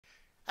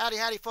Howdy,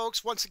 howdy,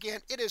 folks. Once again,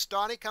 it is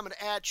Donnie coming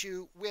at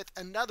you with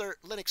another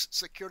Linux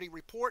security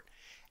report.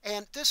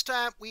 And this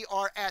time we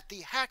are at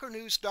the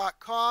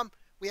hackernews.com.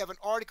 We have an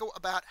article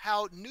about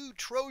how new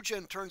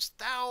Trojan turns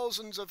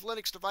thousands of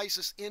Linux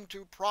devices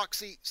into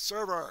proxy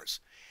servers.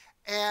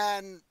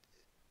 And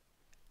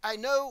I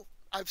know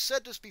I've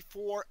said this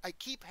before, I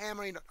keep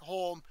hammering it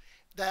home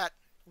that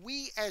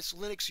we as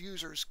Linux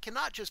users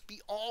cannot just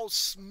be all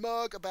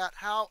smug about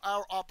how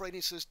our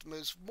operating system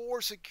is more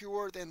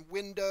secure than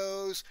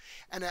Windows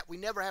and that we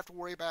never have to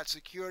worry about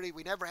security.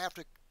 We never have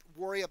to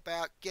worry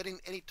about getting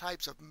any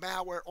types of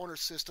malware on our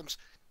systems.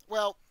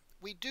 Well,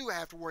 we do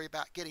have to worry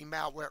about getting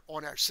malware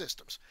on our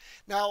systems.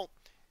 Now,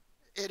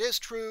 it is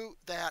true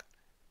that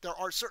there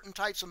are certain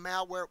types of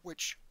malware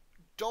which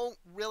don't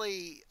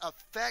really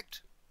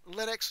affect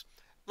Linux.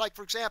 Like,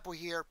 for example,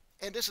 here,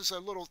 and this is a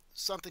little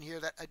something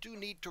here that I do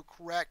need to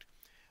correct.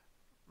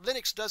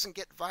 Linux doesn't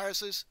get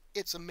viruses.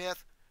 It's a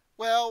myth.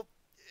 Well,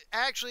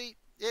 actually,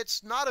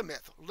 it's not a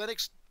myth.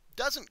 Linux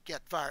doesn't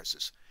get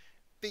viruses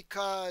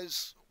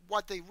because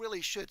what they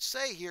really should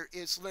say here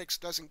is Linux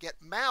doesn't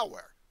get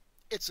malware.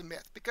 It's a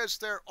myth because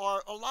there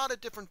are a lot of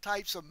different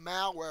types of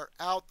malware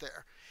out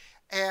there.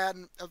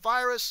 And a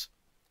virus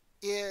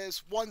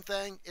is one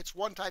thing. It's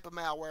one type of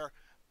malware.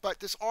 But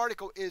this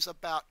article is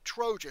about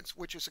Trojans,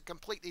 which is a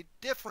completely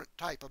different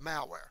type of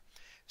malware.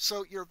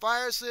 So your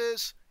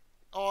viruses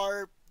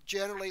are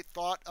generally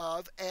thought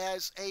of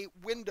as a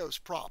Windows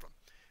problem.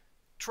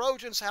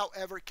 Trojans,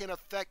 however, can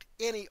affect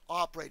any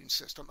operating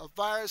system. A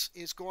virus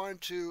is going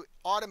to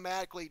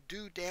automatically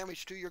do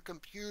damage to your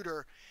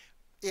computer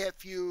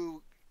if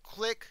you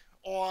click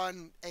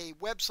on a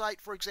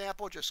website, for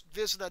example, just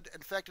visit an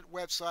infected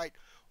website,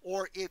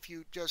 or if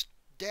you just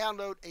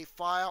download a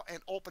file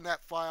and open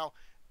that file,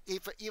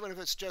 even if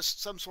it's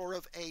just some sort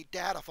of a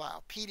data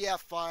file, PDF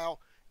file,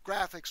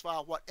 graphics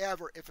file,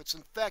 whatever, if it's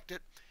infected,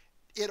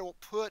 it'll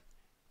put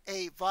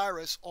a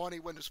virus on a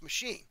Windows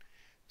machine.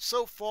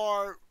 So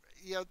far,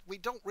 we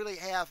don't really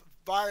have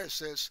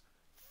viruses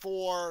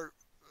for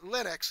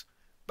Linux,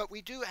 but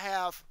we do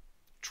have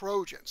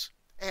Trojans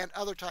and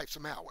other types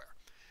of malware.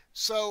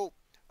 So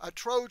a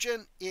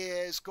Trojan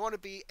is going to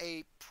be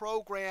a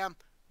program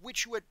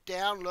which you would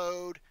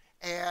download,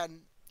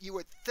 and you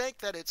would think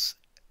that it's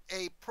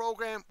a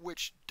program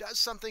which does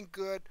something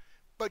good,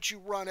 but you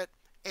run it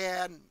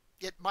and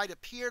it might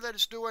appear that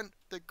it's doing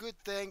the good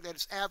thing that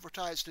it's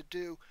advertised to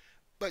do,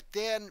 but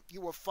then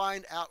you will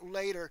find out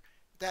later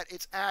that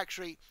it's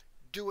actually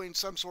doing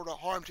some sort of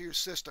harm to your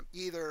system,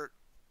 either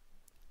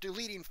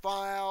deleting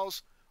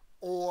files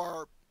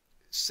or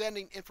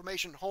sending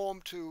information home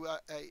to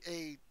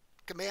a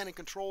command and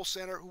control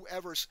center,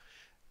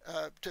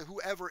 to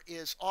whoever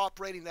is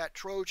operating that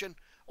Trojan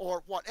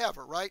or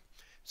whatever, right?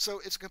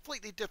 So it's a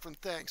completely different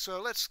thing. So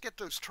let's get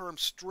those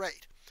terms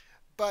straight.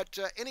 But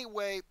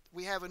anyway,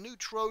 we have a new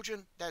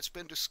Trojan that's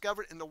been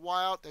discovered in the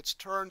wild that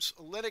turns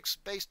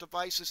Linux-based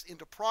devices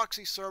into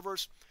proxy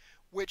servers,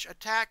 which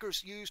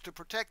attackers use to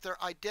protect their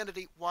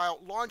identity while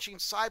launching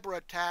cyber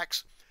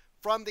attacks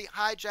from the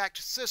hijacked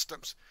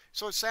systems.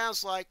 So it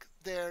sounds like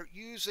they're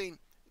using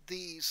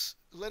these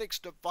Linux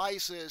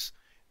devices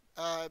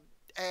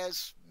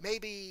as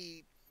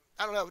maybe,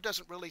 I don't know, it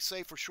doesn't really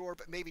say for sure,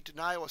 but maybe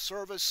denial of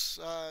service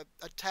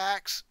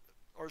attacks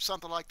or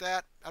something like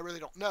that. I really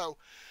don't know.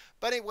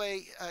 But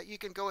anyway, you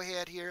can go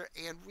ahead here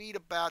and read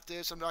about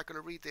this. I'm not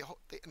going to read the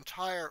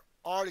entire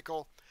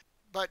article.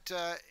 But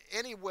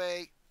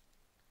anyway,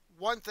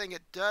 one thing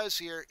it does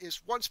here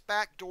is once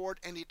backdoored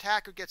and the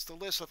attacker gets the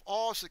list of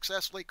all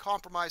successfully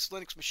compromised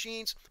Linux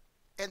machines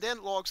and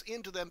then logs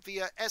into them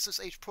via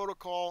SSH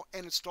protocol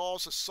and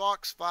installs a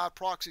SOCKS 5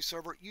 proxy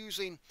server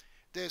using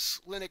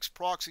this Linux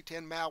proxy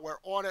 10 malware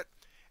on it.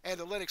 And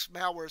the Linux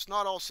malware is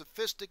not all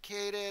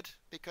sophisticated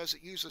because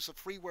it uses a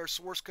freeware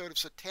source code of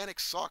satanic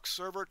SOCKS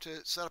server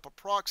to set up a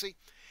proxy.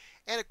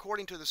 And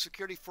according to the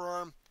security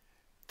firm,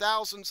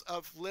 thousands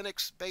of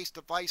Linux-based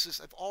devices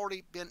have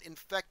already been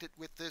infected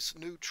with this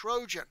new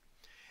Trojan.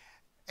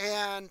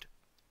 And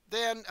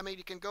then, I mean,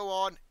 you can go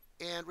on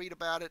and read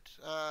about it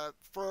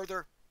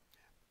further.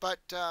 But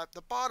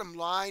the bottom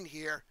line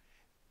here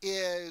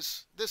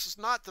is this is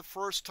not the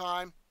first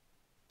time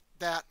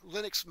that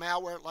Linux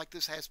malware like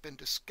this has been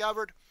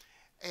discovered,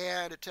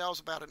 and it tells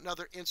about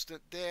another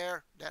incident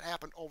there that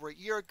happened over a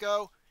year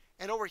ago.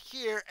 And over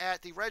here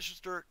at the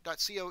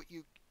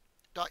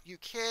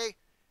register.co.uk,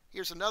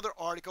 here's another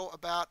article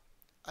about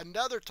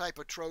another type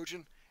of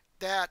Trojan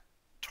that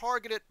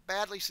targeted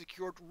badly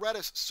secured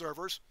Redis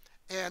servers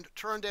and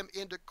turned them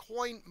into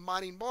coin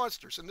mining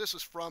monsters, and this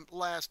is from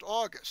last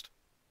August.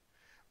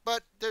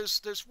 But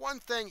there's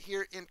one thing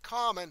here in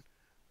common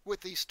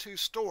with these two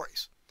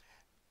stories.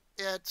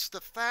 It's the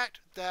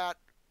fact that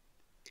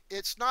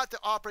it's not the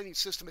operating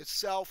system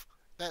itself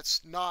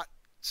that's not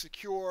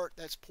secure,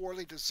 that's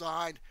poorly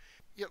designed.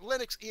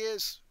 Linux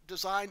is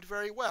designed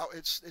very well.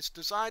 It's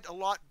designed a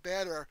lot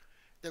better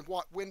than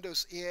what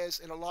Windows is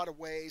in a lot of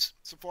ways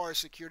so far as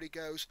security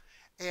goes.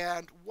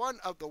 And one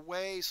of the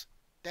ways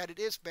that it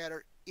is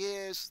better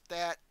is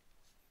that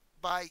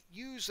by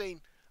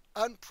using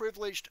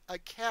unprivileged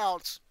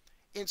accounts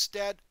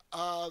instead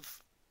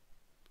of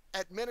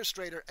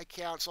administrator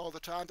accounts all the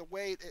time, the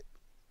way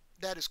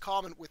that is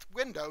common with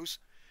Windows.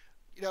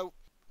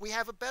 We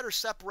have a better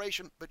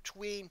separation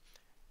between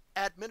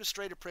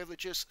administrator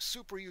privileges,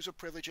 super user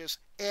privileges,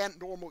 and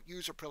normal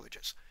user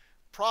privileges.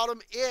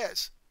 Problem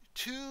is,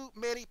 too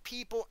many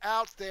people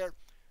out there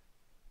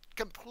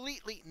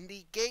completely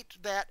negate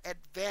that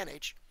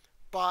advantage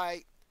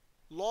by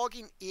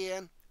logging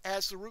in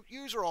as the root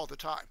user all the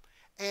time.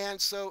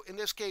 And so in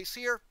this case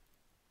here,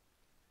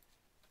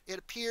 it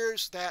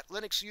appears that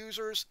Linux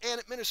users and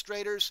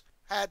administrators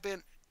had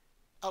been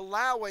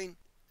allowing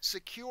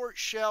secure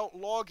shell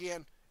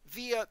login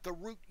via the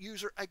root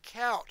user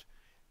account.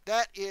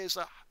 That is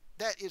a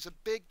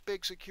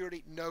big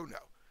security no-no,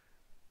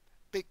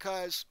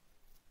 because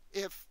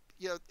if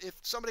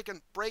somebody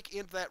can break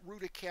into that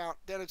root account,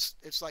 then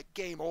it's like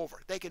game over.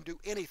 They can do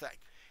anything.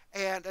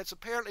 And that's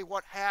apparently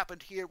what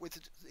happened here with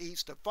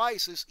these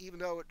devices, even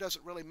though it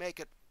doesn't really make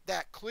it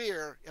that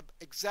clear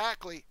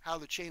exactly how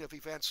the chain of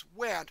events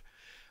went.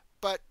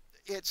 But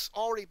it's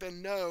already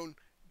been known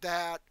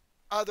that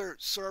other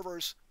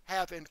servers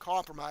have been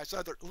compromised,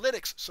 other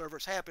Linux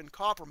servers have been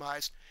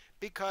compromised,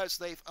 because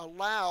they've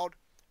allowed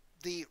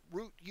the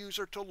root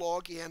user to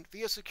log in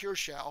via secure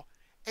shell,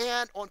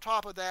 and on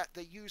top of that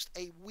they used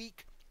a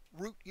weak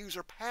root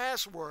user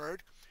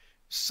password.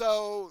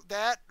 So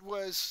that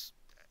was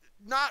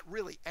not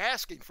really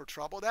asking for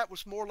trouble, that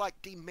was more like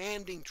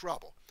demanding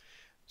trouble.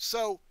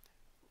 So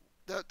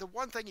the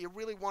one thing you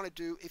really want to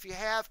do, if you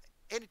have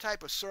any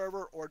type of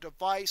server or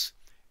device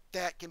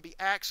that can be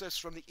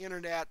accessed from the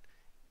internet,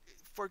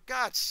 for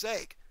God's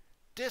sake,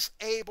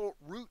 disable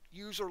root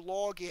user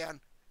login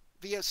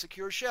via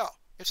secure shell.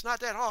 It's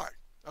not that hard,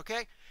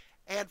 okay?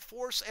 And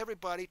force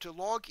everybody to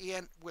log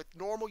in with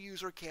normal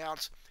user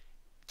accounts.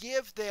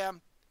 Give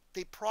them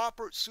the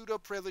proper pseudo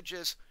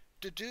privileges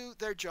to do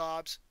their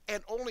jobs,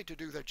 and only to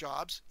do their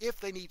jobs if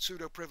they need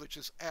pseudo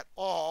privileges at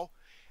all,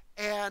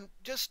 and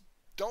just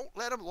don't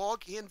let them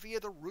log in via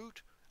the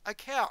root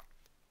account.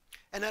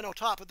 And then on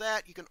top of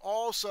that, you can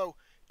also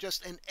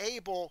just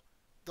enable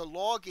the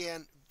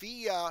login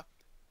via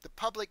the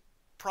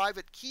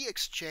public-private key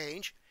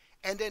exchange,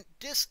 and then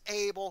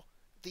disable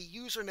the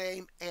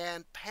username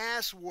and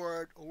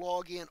password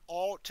login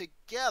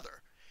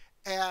altogether.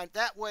 And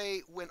that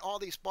way, when all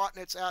these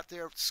botnets out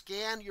there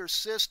scan your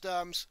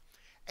systems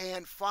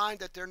and find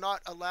that they're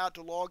not allowed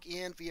to log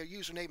in via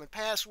username and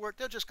password,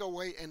 they'll just go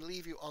away and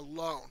leave you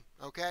alone,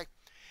 okay?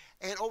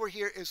 And over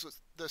here is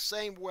the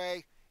same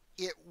way.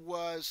 It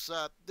was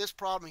this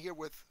problem here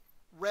with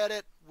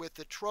Reddit, with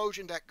the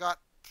Trojan that got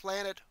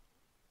planted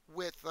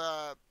with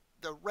the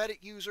Reddit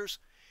users.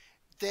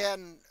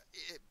 Then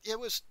it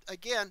was,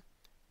 again,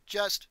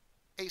 just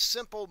a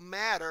simple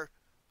matter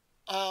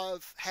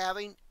of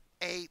having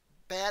a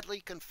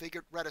badly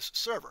configured Redis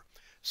server.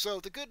 So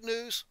the good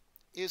news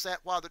is that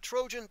while the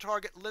Trojan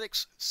target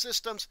Linux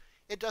systems,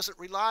 it doesn't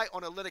rely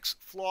on a Linux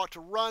flaw to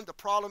run. The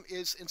problem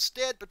is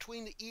instead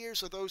between the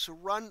ears of those who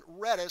run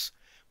Redis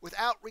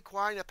without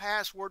requiring a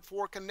password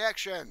for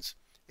connections.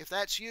 If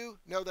that's you,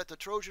 know that the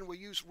Trojan will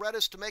use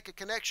Redis to make a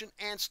connection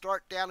and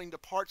start downing the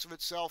parts of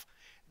itself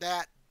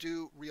that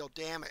do real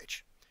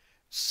damage.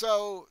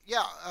 So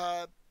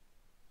yeah,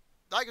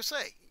 like I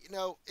say,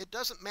 it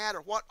doesn't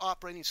matter what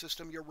operating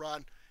system you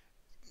run.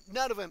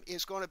 None of them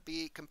is going to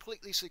be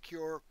completely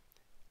secure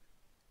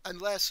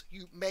unless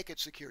you make it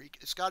secure.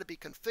 It's got to be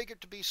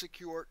configured to be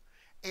secure,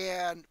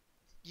 and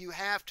you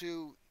have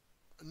to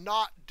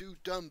not do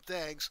dumb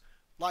things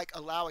like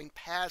allowing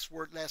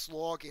passwordless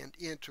login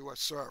into a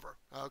server,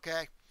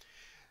 okay?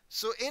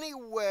 So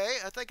anyway,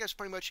 I think that's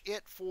pretty much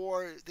it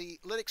for the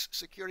Linux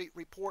security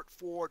report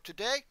for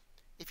today.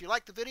 If you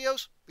like the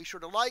videos, be sure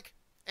to like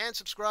and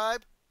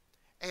subscribe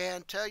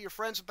and tell your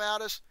friends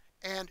about us,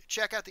 and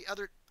check out the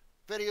other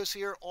videos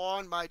here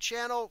on my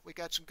channel. We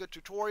got some good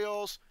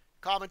tutorials,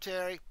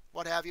 commentary,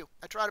 what have you.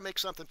 I try to make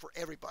something for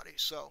everybody.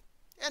 So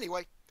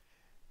anyway,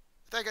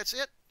 I think that's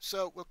it.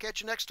 So we'll catch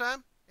you next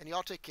time, and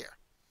y'all take care.